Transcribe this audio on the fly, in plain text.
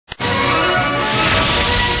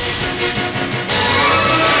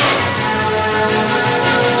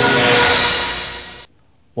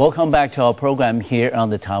Welcome back to our program here on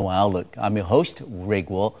the Taiwan Outlook. I'm your host, Ray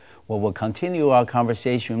Guo. Well, we'll continue our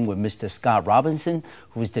conversation with Mr. Scott Robinson,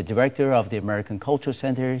 who is the director of the American Cultural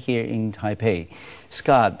Center here in Taipei.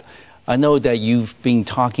 Scott, I know that you've been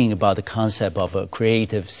talking about the concept of a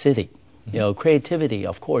creative city. You know, creativity,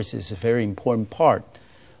 of course, is a very important part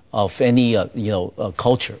of any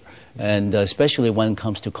culture, and especially when it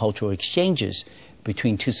comes to cultural exchanges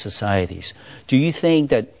between two societies. Do you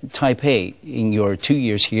think that Taipei, in your 2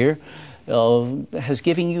 years here, has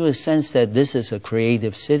given you a sense that this is a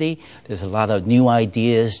creative city? There's a lot of new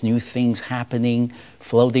ideas, new things happening,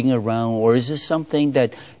 floating around, or is this something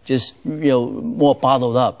that just more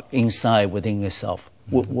bottled up inside within itself?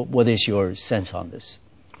 What is your sense on this?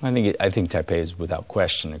 I think Taipei is without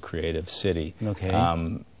question a creative city. Okay.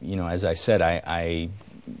 As I said,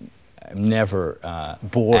 I'm never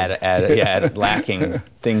bored, lacking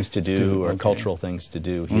things to do or cultural things to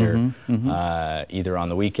do here, either on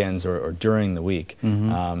the weekends or during the week.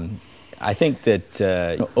 I think that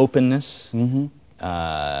openness,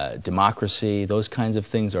 democracy, those kinds of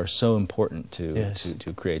things are so important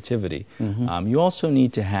to creativity. You also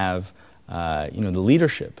need to have the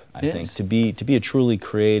leadership. I think to be a truly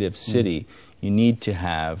creative city, you need to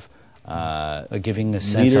have giving a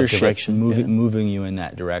sense of direction, moving you in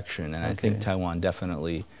that direction, and I think Taiwan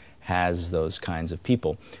definitely has those kinds of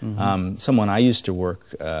people. Someone I used to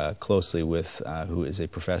work closely with, who is a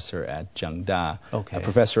professor at Zhengda, a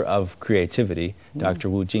professor of creativity, Dr.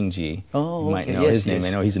 Wu Jingji. You might know his name. I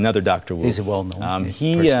know he's another Dr. Wu. He's a well-known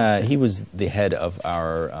he was the head of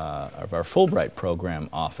our Fulbright program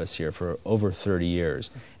office here for over 30 years,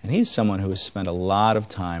 and he's someone who has spent a lot of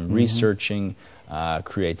time researching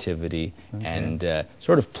creativity and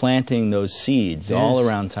sort of planting those seeds all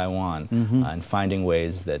around Taiwan and finding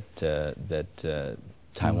ways that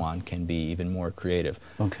Taiwan can be even more creative.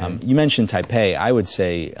 You mentioned Taipei. I would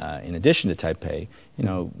say, in addition to Taipei,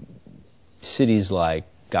 cities like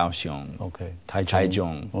Kaohsiung,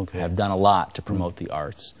 Taichung have done a lot to promote the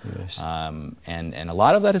arts, and a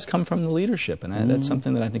lot of that has come from the leadership, and that's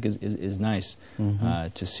something that I think is nice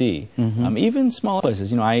to see. Even small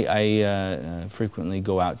places, I frequently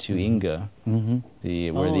go out to Inga, where the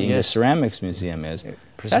Inga Ceramics Museum is.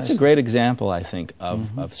 That's a great example, I think,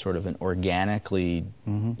 of sort of an organic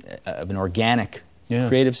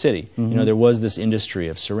creative city. There was this industry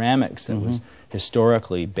of ceramics that was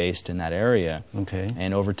historically based in that area,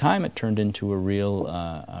 and over time it turned into a real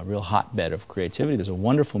hotbed of creativity. There's a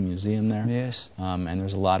wonderful museum there, and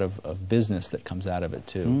there's a lot of business that comes out of it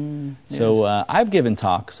too. So I've given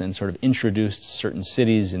talks and sort of introduced certain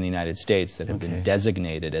cities in the United States that have been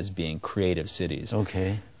designated as being creative cities.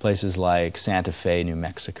 Places like Santa Fe, New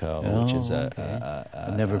Mexico, which is a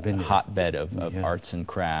hotbed of arts and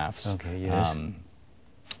crafts.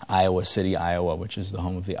 Iowa City, Iowa, which is the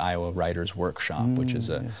home of the Iowa Writers Workshop, which is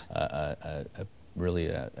really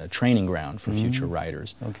a training ground for future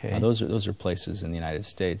writers. Those are places in the United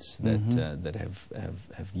States that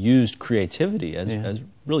have used creativity as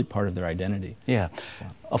really part of their identity.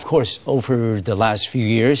 Of course, over the last few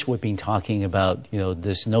years, we've been talking about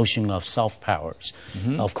this notion of soft powers.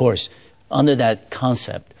 Of course, under that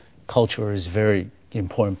concept, culture is a very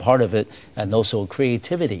important part of it, and also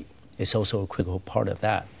creativity is also a critical part of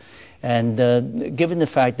that. And given the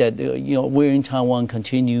fact that we're in Taiwan,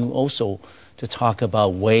 continue also to talk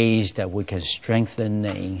about ways that we can strengthen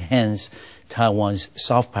and enhance Taiwan's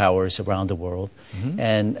soft powers around the world.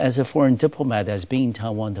 And as a foreign diplomat that's been in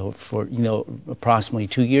Taiwan for approximately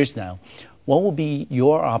 2 years now, what will be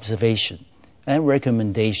your observation and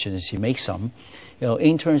recommendations, you make some,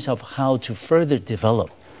 in terms of how to further develop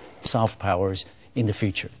soft powers in the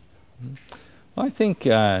future? Well, I think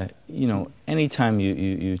anytime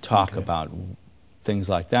you talk about things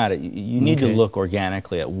like that, you need to look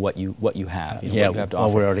organically at what you have. What you have to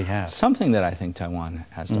offer. We already have. Something that I think Taiwan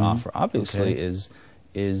has to offer, obviously, is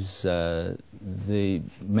the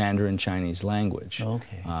Mandarin Chinese language.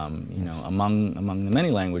 Among the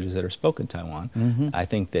many languages that are spoken in Taiwan, I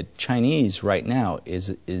think that Chinese right now is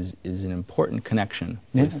an important connection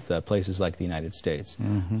with places like the United States.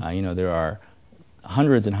 There are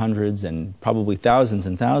hundreds and hundreds and probably thousands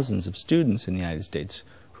and thousands of students in the United States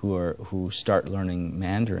who start learning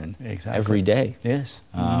Mandarin every day.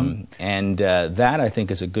 And that, I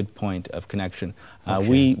think, is a good point of connection.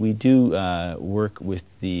 We do work with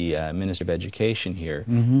the Ministry of Education here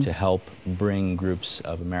to help bring groups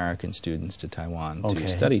of American students to Taiwan to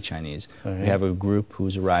study Chinese. We have a group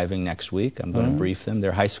who's arriving next week. I'm going to brief them.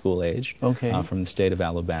 They're high school age from the state of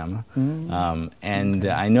Alabama. And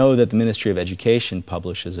I know that the Ministry of Education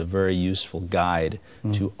publishes a very useful guide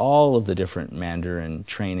to all of the different Mandarin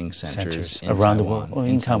training training centers in around Taiwan, the world. Oh,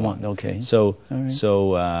 in Taiwan. Okay. So,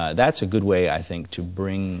 that's a good way, I think, to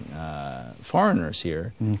bring foreigners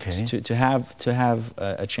here to have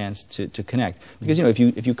a chance to connect. Because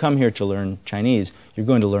if you come here to learn Chinese, you're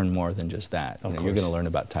going to learn more than just that. You're going to learn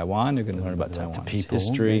about Taiwan. You're going to learn about Taiwan's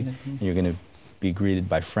history. And you're going to be greeted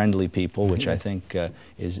by friendly people, which I think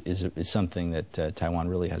is something that Taiwan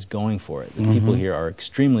really has going for it. The people here are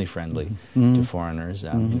extremely friendly to foreigners.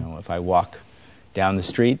 If I walk down the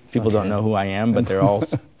street, people don't know who I am, but they're all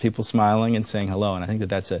people smiling and saying hello, and I think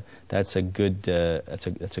that's a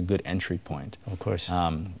good entry point. Of course.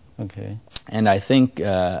 Okay. And I think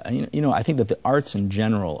I think that the arts in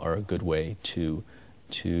general are a good way to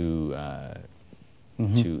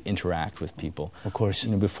interact with people. Of course.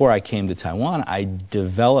 Before I came to Taiwan, I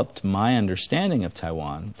developed my understanding of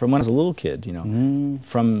Taiwan from when I was a little kid,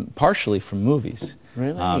 partially from movies.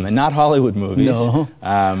 Really? And not Hollywood movies. No.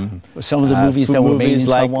 Some of the movies that were made in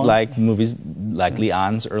Taiwan? Like movies like Li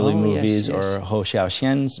An's early movies, or Hou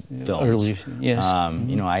Xiaoxian's films. Early, yes.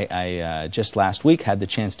 I just last week had the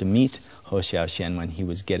chance to meet Hou Xiaoxian when he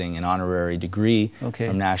was getting an honorary degree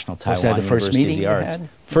from National Taiwan University of the Arts.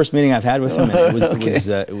 First meeting I've had with him, and it was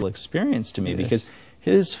an experience to me because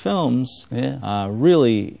his films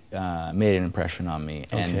really made an impression on me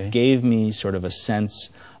and gave me sort of a sense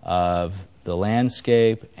of the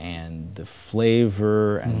landscape and the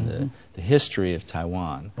flavor and the history of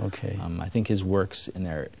Taiwan. Okay. I think his works in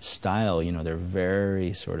their style, they're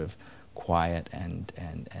very sort of quiet and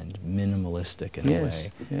minimalistic in a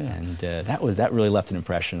way, and that really left an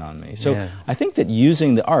impression on me. So I think that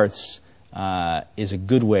using the arts is a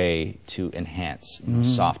good way to enhance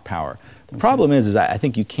soft power. The problem is I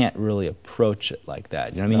think you can't really approach it like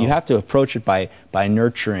that. You have to approach it by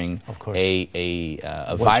nurturing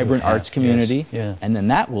a vibrant arts community, and then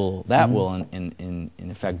that will in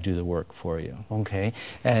effect do the work for you. Okay,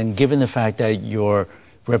 and given the fact that you're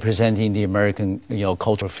representing the American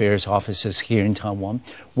Cultural Affairs offices here in Taiwan,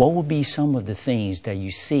 what would be some of the things that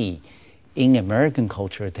you see in American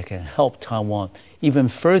culture that can help Taiwan even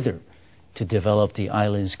further to develop the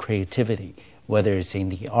island's creativity, whether it's in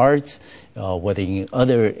the arts, whether in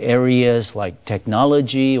other areas like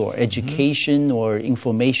technology or education or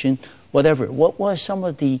information, whatever? What are some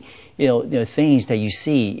of the things that you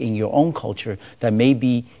see in your own culture that may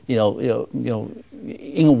be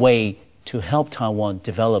in a way to help Taiwan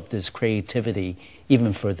develop this creativity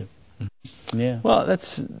even further? Yeah. Well,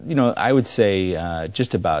 that's I would say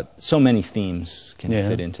just about so many themes can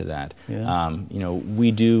fit into that.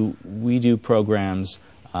 We do programs.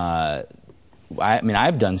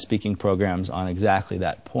 I've done speaking programs on exactly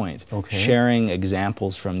that point, sharing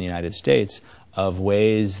examples from the United States of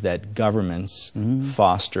ways that governments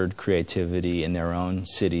fostered creativity in their own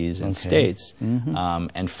cities and states,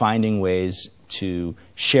 and finding ways to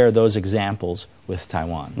share those examples with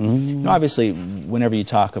Taiwan. Obviously, whenever you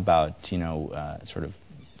talk about sort of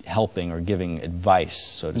helping or giving advice,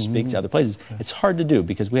 so to speak, to other places, it's hard to do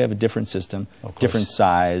because we have a different system, different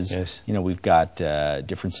size. We've got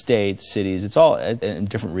different states, cities. It's all in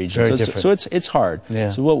different regions. So it's hard.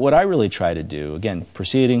 So what I really try to do, again,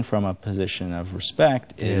 proceeding from a position of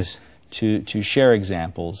respect, is to share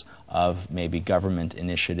examples of maybe government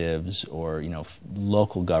initiatives or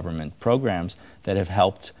local government programs that have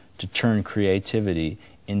helped to turn creativity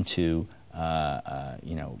into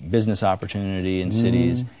business opportunity in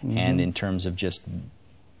cities, and in terms of just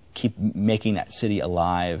keep making that city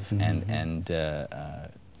alive and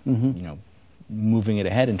moving it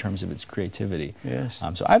ahead in terms of its creativity.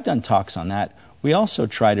 So I've done talks on that. We also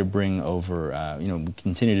try to bring over, we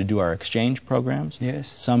continue to do our exchange programs.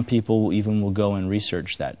 Some people even will go and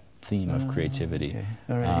research that theme of creativity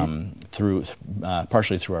partially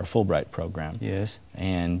through our Fulbright program.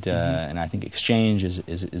 And I think exchange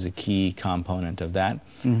is a key component of that.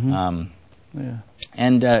 And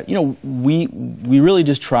we really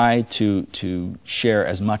just try to share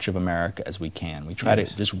as much of America as we can. We try to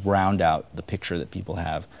just round out the picture that people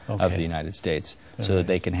have of the United States, so that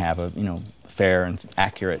they can have a fair and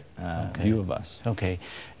accurate view of us. Okay.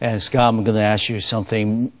 And Scott, I'm going to ask you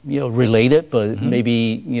something related, but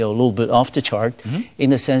maybe a little bit off the chart, in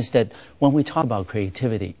the sense that when we talk about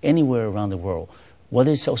creativity anywhere around the world, what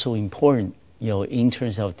is also important in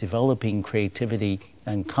terms of developing creativity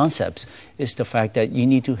and concepts is the fact that you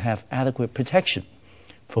need to have adequate protection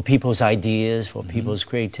for people's ideas, for people's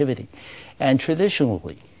creativity. And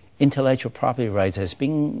traditionally, intellectual property rights has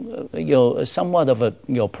been somewhat of a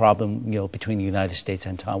problem between the United States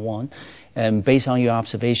and Taiwan. And based on your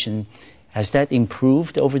observation, Has that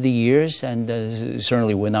improved over the years? And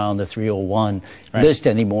certainly we're not on the 301 list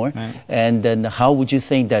anymore. Right. And then how would you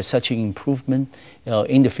think that such an improvement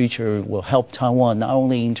in the future will help Taiwan, not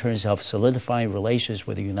only in terms of solidifying relations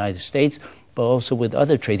with the United States, but also with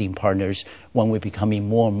other trading partners when we're becoming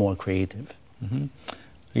more and more creative? Mm-hmm.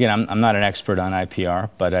 Again, I'm not an expert on IPR,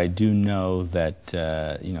 but I do know that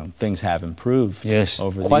things have improved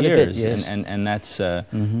over the years, bit, and that's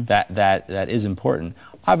that is important.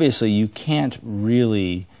 Obviously, you can't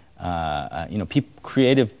really,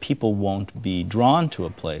 creative people won't be drawn to a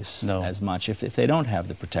place as much if they don't have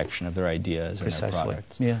the protection of their ideas and their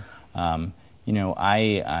products. Yeah. I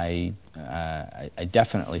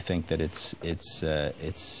definitely think that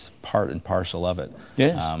it's part and parcel of it.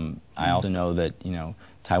 Yes. I also know that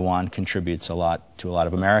Taiwan contributes a lot to a lot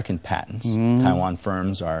of American patents. Taiwan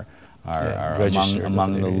firms are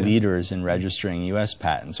among the leaders in registering U.S.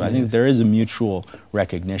 patents. So I think there is a mutual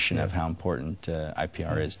recognition of how important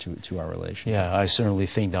IPR is to our relations. Yeah, I certainly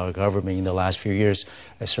think our government in the last few years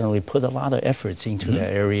has certainly put a lot of efforts into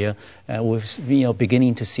that area, and we're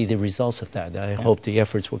beginning to see the results of that. I hope the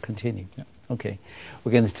efforts will continue. Yeah. Okay,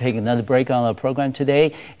 we're going to take another break on our program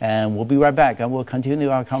today, and we'll be right back. And we'll continue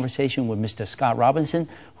our conversation with Mr. Scott Robinson,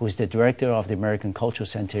 who is the director of the American Cultural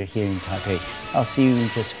Center here in Taipei. I'll see you in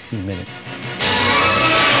just a few minutes.